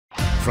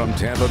From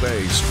Tampa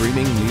Bay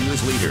streaming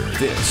news leader,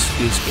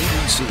 this is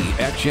ABC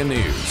Action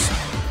News.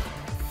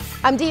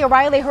 I'm Dee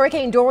O'Reilly.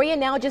 Hurricane Dorian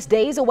now just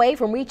days away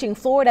from reaching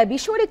Florida. Be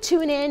sure to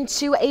tune in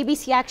to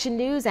ABC Action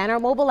News and our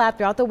mobile app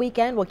throughout the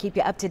weekend. We'll keep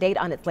you up to date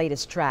on its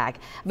latest track.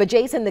 But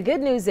Jason, the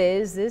good news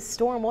is this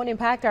storm won't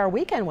impact our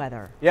weekend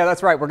weather. Yeah,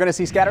 that's right. We're going to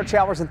see scattered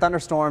showers and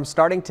thunderstorms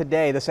starting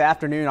today. This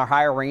afternoon, our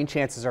higher rain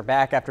chances are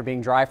back after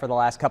being dry for the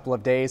last couple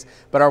of days.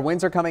 But our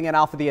winds are coming in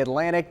off of the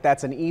Atlantic.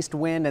 That's an east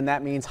wind, and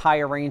that means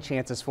higher rain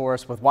chances for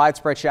us with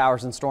widespread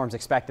showers and storms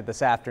expected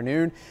this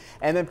afternoon.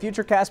 And then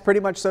Futurecast pretty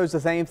much shows the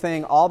same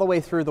thing all the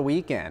way through the weekend.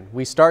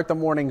 We start the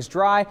mornings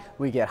dry,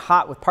 we get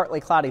hot with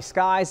partly cloudy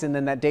skies, and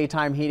then that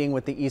daytime heating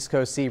with the east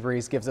coast sea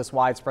breeze gives us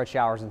widespread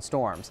showers and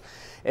storms.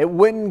 It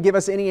wouldn't give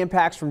us any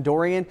impacts from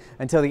Dorian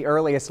until the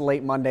earliest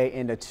late Monday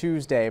into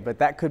Tuesday, but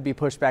that could be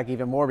pushed back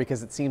even more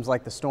because it seems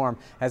like the storm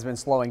has been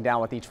slowing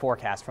down with each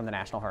forecast from the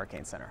National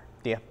Hurricane Center.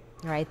 Dia?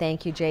 All right,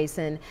 thank you,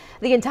 Jason.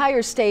 The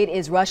entire state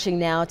is rushing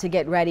now to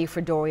get ready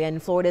for Dorian.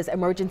 Florida's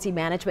Emergency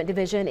Management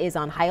Division is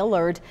on high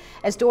alert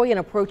as Dorian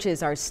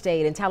approaches our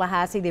state. In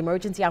Tallahassee, the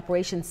Emergency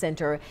Operations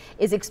Center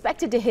is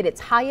expected to hit its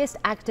highest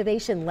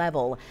activation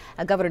level.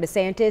 Governor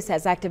DeSantis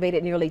has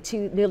activated nearly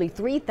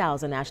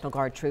 3,000 National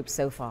Guard troops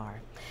so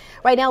far.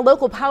 Right now,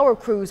 local power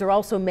crews are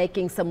also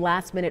making some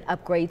last-minute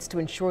upgrades to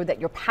ensure that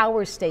your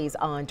power stays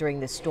on during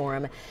this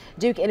storm.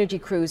 Duke Energy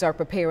crews are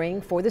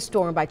preparing for the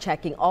storm by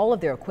checking all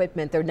of their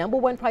equipment. Their number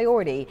one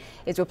priority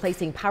is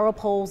replacing power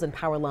poles and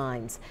power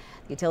lines.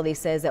 The utility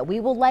says that we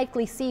will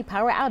likely see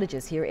power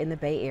outages here in the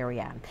Bay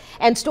Area.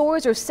 And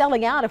stores are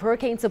selling out of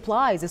hurricane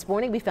supplies. This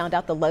morning we found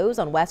out the Lowe's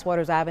on West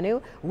Waters Avenue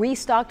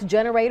restocked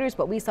generators,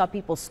 but we saw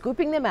people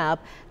scooping them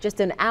up just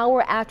an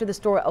hour after the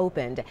store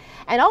opened.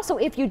 And also,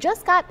 if you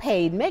just got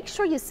paid, make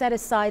sure you set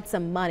aside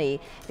some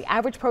money. The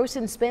average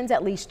person spends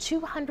at least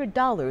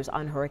 $200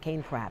 on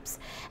hurricane preps.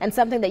 And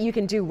something that you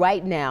can do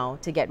right now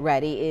to get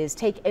ready is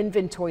take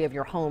inventory of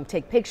your home.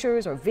 Take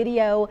pictures or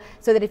video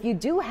so that if you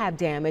do have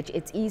damage,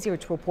 it's easier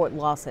to report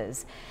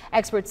losses.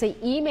 Experts say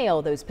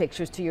email those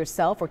pictures to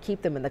yourself or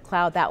keep them in the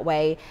cloud. That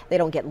way they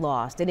don't get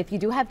lost. And if you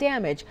do have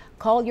damage,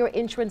 call your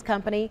insurance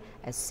company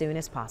as soon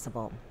as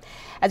possible.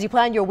 As you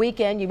plan your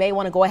weekend, you may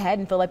want to go ahead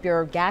and fill up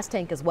your gas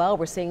tank as well.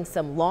 We're seeing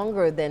some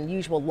longer than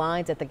usual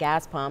lines at the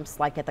gas pumps,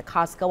 like at the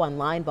Costco on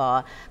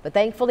Linebaugh, but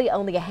thankfully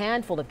only a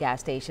handful of gas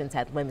stations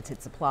had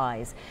limited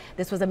supplies.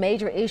 This was a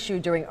major issue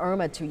during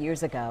Irma 2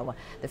 years ago.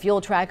 The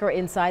fuel tracker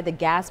inside the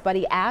Gas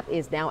Buddy app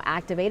is now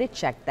activated.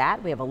 Check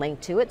that. We have a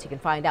link to it so you can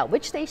find out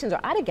which stations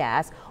are out of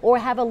gas or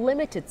have a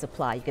limited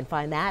supply. You can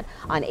find that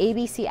on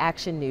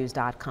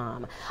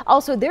abcactionnews.com.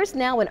 Also, there's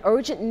now an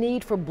urgent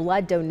need for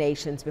blood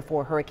donations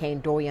before Hurricane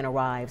Dorian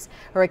arrives.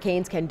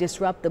 Hurricanes can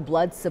disrupt the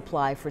blood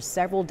supply for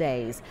several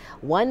days.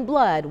 One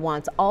Blood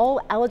wants all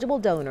eligible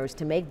donors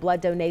to make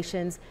blood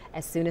donations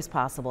as soon as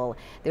possible.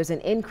 There's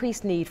an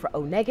increased need for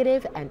O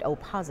negative and O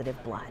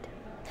positive blood.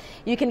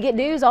 You can get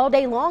news all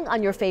day long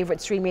on your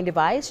favorite streaming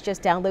device.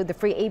 Just download the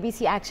free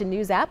ABC Action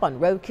News app on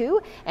Roku,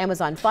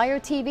 Amazon Fire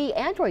TV,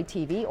 Android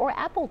TV, or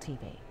Apple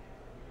TV.